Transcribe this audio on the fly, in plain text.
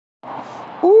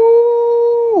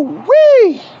Ooh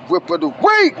wee! Whip of the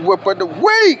week, whip of the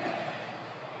week.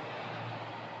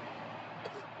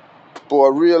 Boy,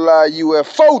 a real live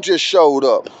UFO just showed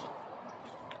up.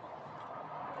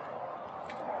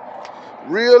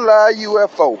 Real live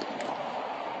UFO.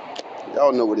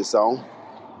 Y'all know what it's on.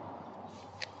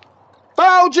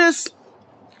 Folgers!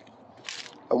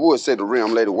 I would say the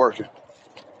rim lady working.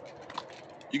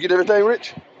 You get everything,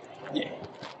 Rich? Yeah.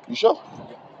 You sure?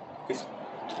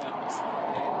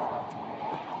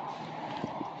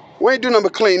 We ain't do nothing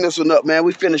but clean this one up, man.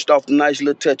 We finished off the nice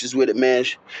little touches with it, man.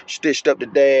 Stitched up the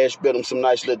dash, built them some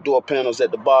nice little door panels at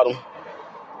the bottom.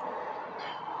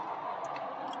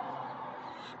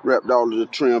 Wrapped all of the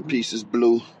trim pieces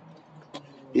blue.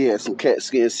 He had some cat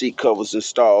skin seat covers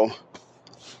installed.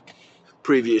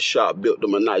 Previous shop built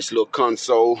them a nice little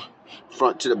console.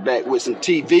 Front to the back with some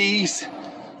TVs.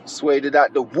 Swayed it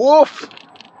out the wolf.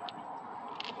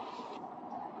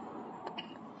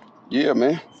 Yeah,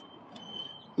 man.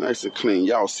 Nice and clean.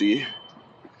 Y'all see it.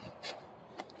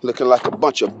 Looking like a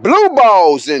bunch of blue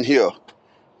balls in here.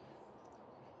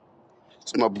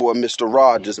 It's my boy, Mr.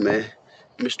 Rogers, man.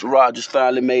 Mr. Rogers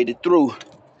finally made it through.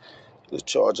 The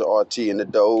Charger RT in the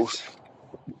doors.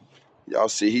 Y'all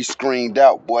see he screamed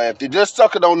out, boy. If this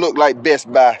sucker don't look like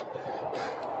Best Buy.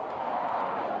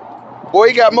 Boy,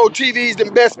 he got more TVs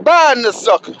than Best Buy in this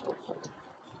sucker.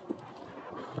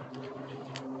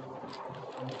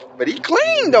 But he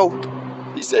clean, though.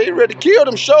 He said he ready to kill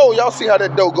them shows. Y'all see how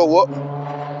that dough go up.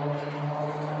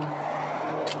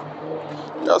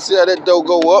 Y'all see how that dough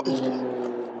go up.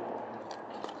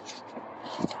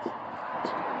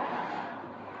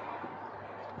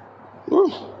 Woo.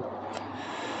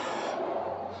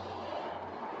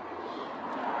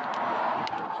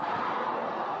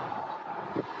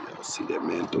 Y'all see that,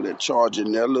 man? Throw that charger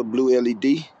in there. Little blue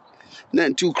LED.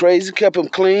 Nothing too crazy. Kept him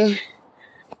clean.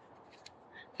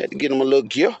 Had to get him a little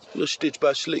gear, a little Stitch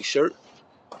by Slick shirt.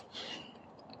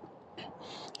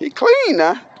 He clean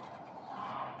now.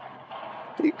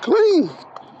 He clean.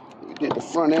 We did the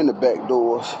front and the back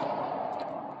doors.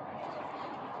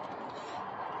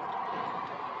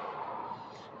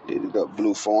 Did it up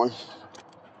blue for him.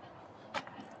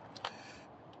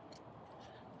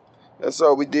 That's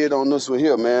all we did on this one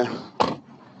here, man.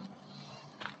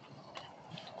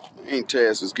 Main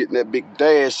task was getting that big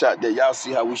dash out there. Y'all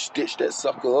see how we stitched that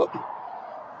sucker up?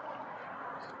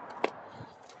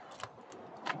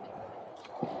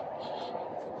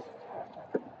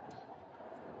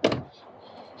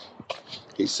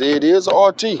 He said it is a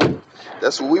RT.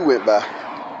 That's what we went by.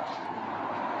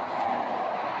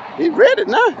 He read it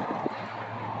now.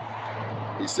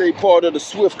 He said he part of the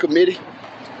Swift committee.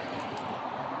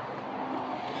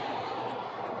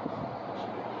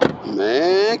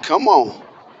 Man, come on.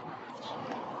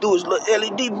 Do his little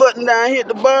LED button down here at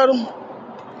the bottom.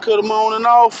 Cut them on and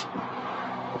off.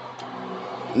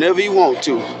 Whenever you want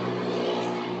to.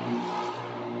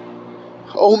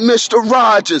 Oh, Mr.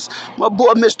 Rogers. My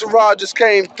boy Mr. Rogers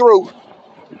came through.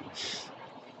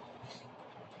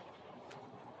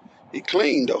 He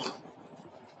clean, though.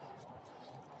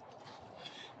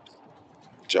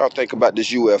 What y'all think about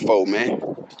this UFO, man?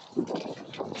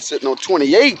 Sitting on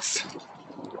 28s.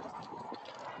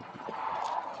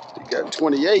 Got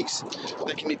 28s. I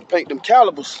think you need to paint them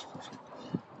calibers.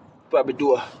 Probably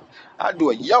I'd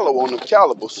do a yellow on them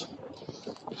calibers.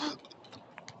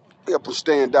 Help them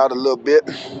stand out a little bit.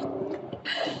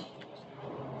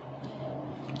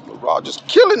 But Roger's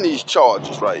killing these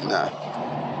Chargers right now.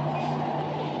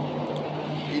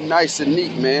 He nice and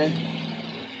neat, man.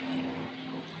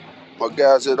 My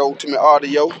guys at Ultimate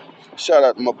Audio. Shout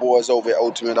out to my boys over at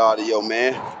Ultimate Audio,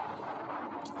 man.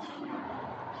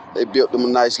 They built them a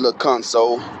nice little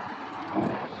console.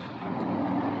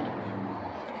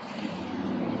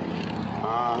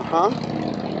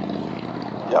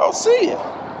 Y'all see it.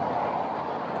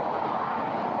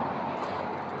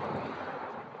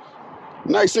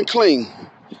 Nice and clean.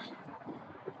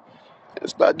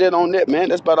 That's about that on that, man.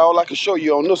 That's about all I can show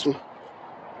you on this one.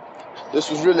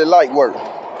 This was really light work.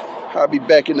 I'll be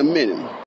back in a minute.